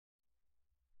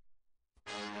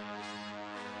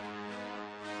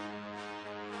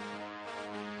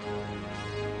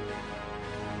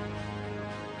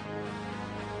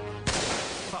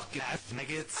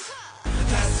niggets.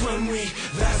 That's when we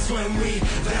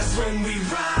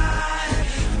ride.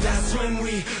 That's when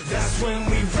we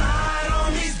ride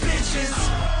on these bitches.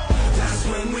 That's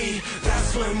when we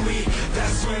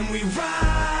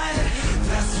ride.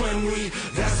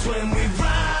 That's when we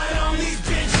ride on these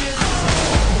bitches.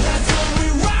 That's when we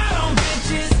ride on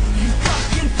bitches. You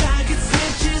fucking faggot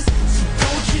snitches. So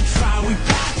don't you try, we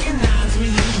packin' nines, we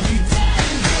leave you dead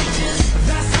in bitches.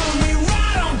 That's when we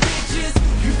ride on bitches.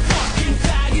 You fucking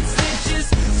faggot snitches.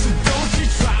 So don't you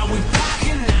try, we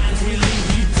packin' nines, we leave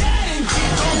you dead in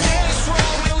bitches. Undead is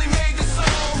wrong, really made this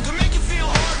song to make you feel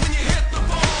hard when you hit the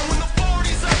bong. When the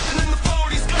 40's up and then the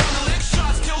 40's gone, the lick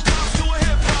shots kill cops to a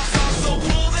hip-hop song. So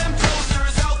pull them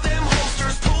posters out them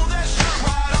holsters, pull that shirt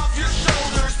right off your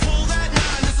shoulders, pull that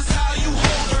 9, this is how you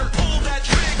hold her, pull that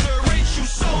trigger, race you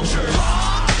soldiers.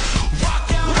 Rock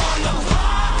out on the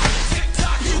block,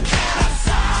 tick-tock you cannot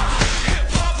stop,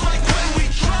 hip-hop like when we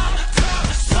drop top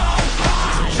so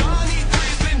hot. Johnny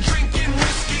 3's been drinking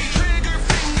whiskey, trigger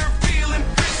finger feeling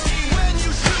frisky, when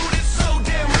you shoot it's so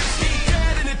damn risky,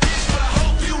 dead in a ditch but I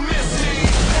hope you miss me.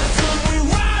 That's when we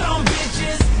ride on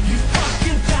bitches. You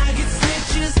fucking faggot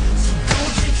snitches. So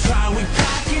don't you try, we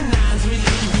packin' nines, we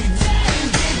leave you dead in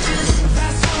bitches.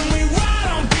 That's when we ride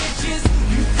on bitches.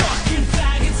 You fucking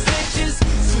faggot snitches.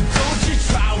 So don't you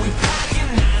try, we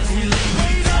packin' nines, we leave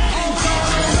you dead in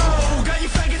bitches. Oh, got you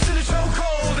faggots in a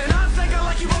chokehold, and I think I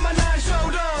like you on my 9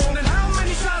 showdown. And how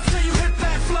many shots till you hit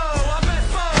that flow? I bet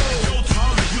 4. Yo,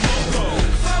 Tommy, you loco.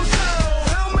 Photo,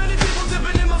 how many people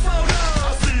dipping in my photo? I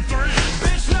see 3.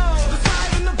 Bitch, no, there's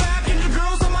 5 in the back, and your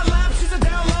girl's on my lap. She's a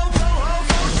down low pro-ho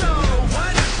photo.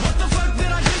 What the fuck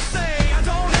did I just say? I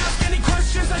don't ask any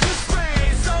questions, I just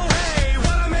spray. So hey,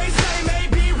 what I may say may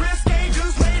be risque,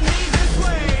 just made me this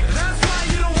way. That's why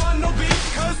you don't want no beef,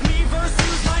 cause me versus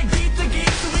you like beat the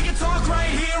geek. So we can talk right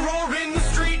here or in the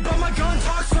street, but my gun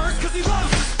talks first cause he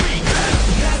loves to speak.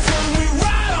 That's when we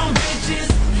ride on bitches.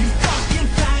 You fucking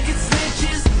faggot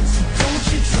snitches. So don't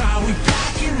you try, we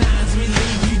packin' nines, we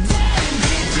leave you dead in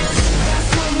bitches. That's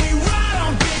when we ride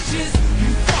on bitches. You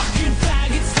fucking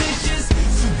faggot snitches.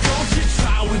 So don't you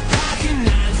try, we packin'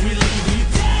 nines, we leave you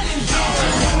dead in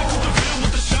bitches. Pinnacle the bill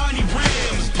with the shiny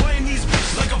rims, playing these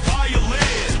bitches like a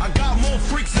violin. I got more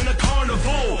freaks in a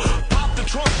carnival. Pop the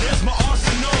trunk, there's my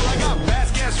arsenal. I got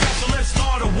fast gas straps, so let's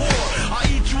start a war. I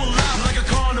eat you alive like a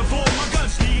carnivore. My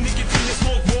guns need nicotine, they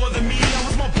smoke more than me. I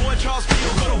was my boy Charles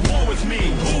Field, go to war with me.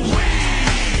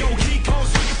 Ooh-wee. Yo, King Kong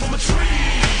swinging from a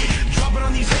tree, dropping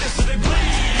on these heads so they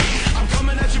bleed. I'm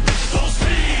coming at you bitches full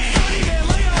speed. Honey, man,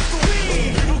 lay off the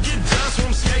weed. People get dust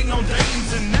from skating on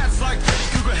Dayton's, and that's like Freddy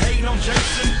Krueger hating on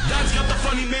Jason. That's got the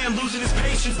funny man losing his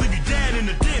patience, leave you dead in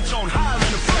the ditch on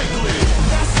Highland and Franklin.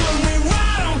 That's when we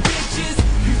ride on bitches.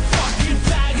 You fucking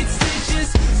faggot snitches.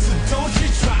 So don't you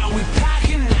try, we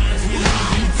packin' nines, we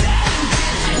leave you dead in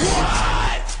bitches.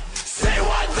 What? Say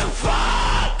what the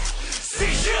fuck?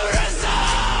 See, shoot us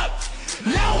up.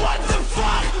 Now what the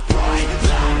fuck? Point blank.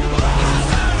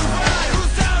 Who's down to ride?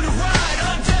 Who's down to ride?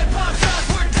 Undead pop shots,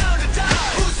 we're down to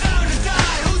die. Who's down to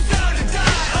die? Who's down to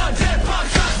die? Undead pop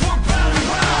shots, we're bound to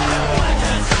ride. Black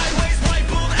hat sideways, white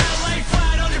boom, LA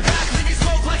flat on your back, leave you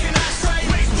smoke like an ashtray.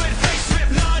 Waist with face, slip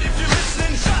nod if you're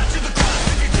listening. Shot to the cross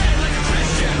if you're dead like a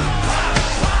Christian. Pop,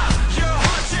 pop, your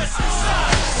heart just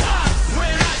stop, stop.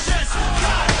 When I just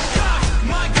cock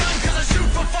my gun, cause I shoot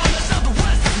for fun. That's how the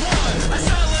West is won. I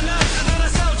sell an ounce and then I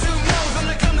sell 2 more. Then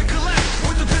I come to collect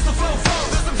with the pistol flow.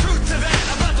 There's some truth to that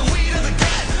about the weed and the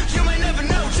cat. You may never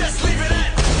know, just leave it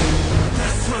at.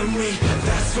 That's when we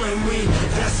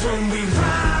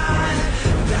ride.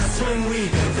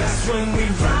 That's when we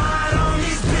ride on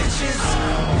these bitches.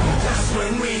 That's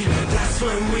when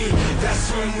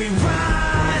we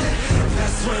ride.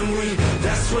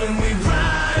 That's when we ride.